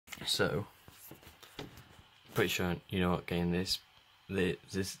So, pretty sure you know what game this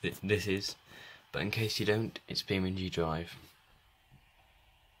is, but in case you don't, it's BeamNG Drive.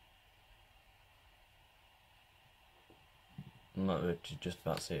 I'm not just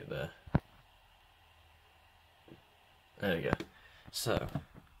about to see it there. There we go. So,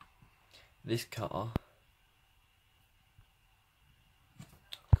 this car,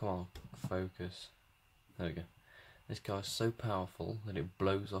 come on, focus. There we go. This car is so powerful that it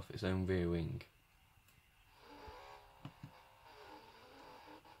blows off its own rear wing.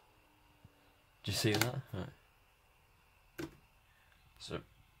 Do you see that? Right. So,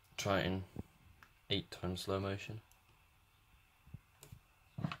 try it in 8 times slow motion.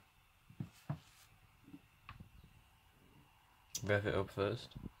 Rev it up first.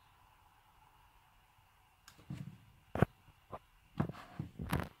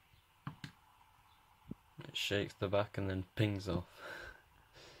 It shakes the back and then pings off.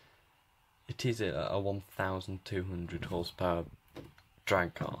 It is a 1,200 horsepower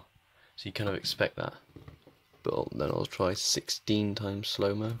drag car, so you kind of expect that. But then I'll try 16 times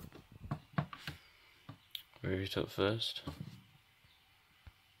slow-mo. Rev it up first.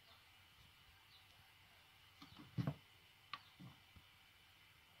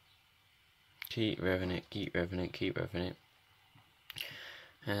 Keep revving it, keep revving it, keep revving it.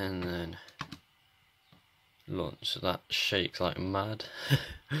 And then launch, so that shakes like mad.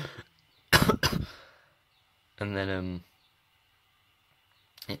 And then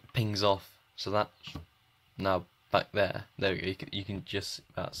it pings off, so that's now back there. There we go, you can just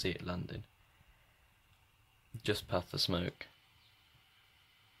about see it landing. Just past the smoke.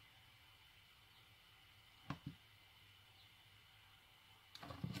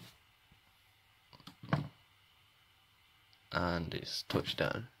 And it's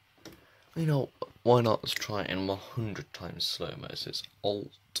touchdown. You know, why not? Let's try it in 100 times slow-mo. So it's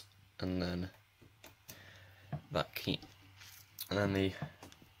Alt and then that key, and then the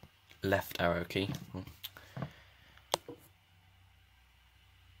left arrow key.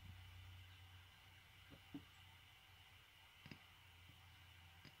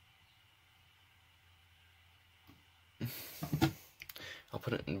 I'll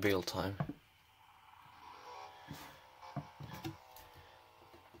put it in real time.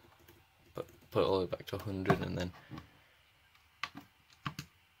 Put it all the way back to 100 and then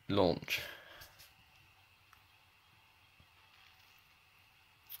launch.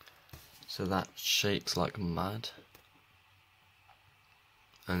 So that shakes like mad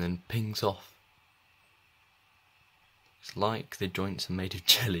and then pings off. It's like the joints are made of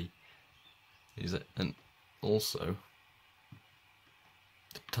jelly. Is it? And also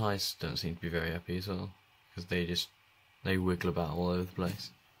the tyres don't seem to be very happy as well, because they wiggle about all over the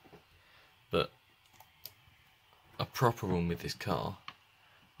place. But a proper run with this car,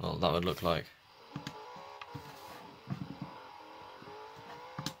 well, that would look like.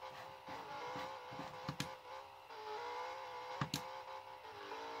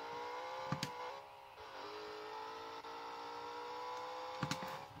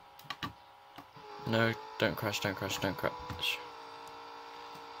 No, don't crash, don't crash, don't crash.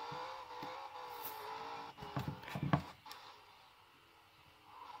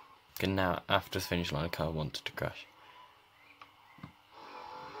 And now, after the finish line, the car wanted to crash.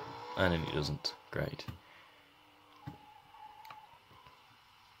 And then it doesn't. Great.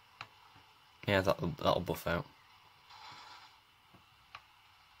 Yeah, that'll buff out.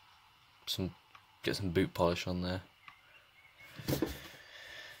 Get some boot polish on there.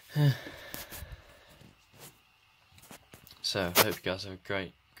 So, I hope you guys have a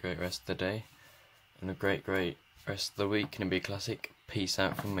great rest of the day. And a great rest of the week. Can it be a classic? Peace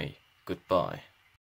out from me. Goodbye.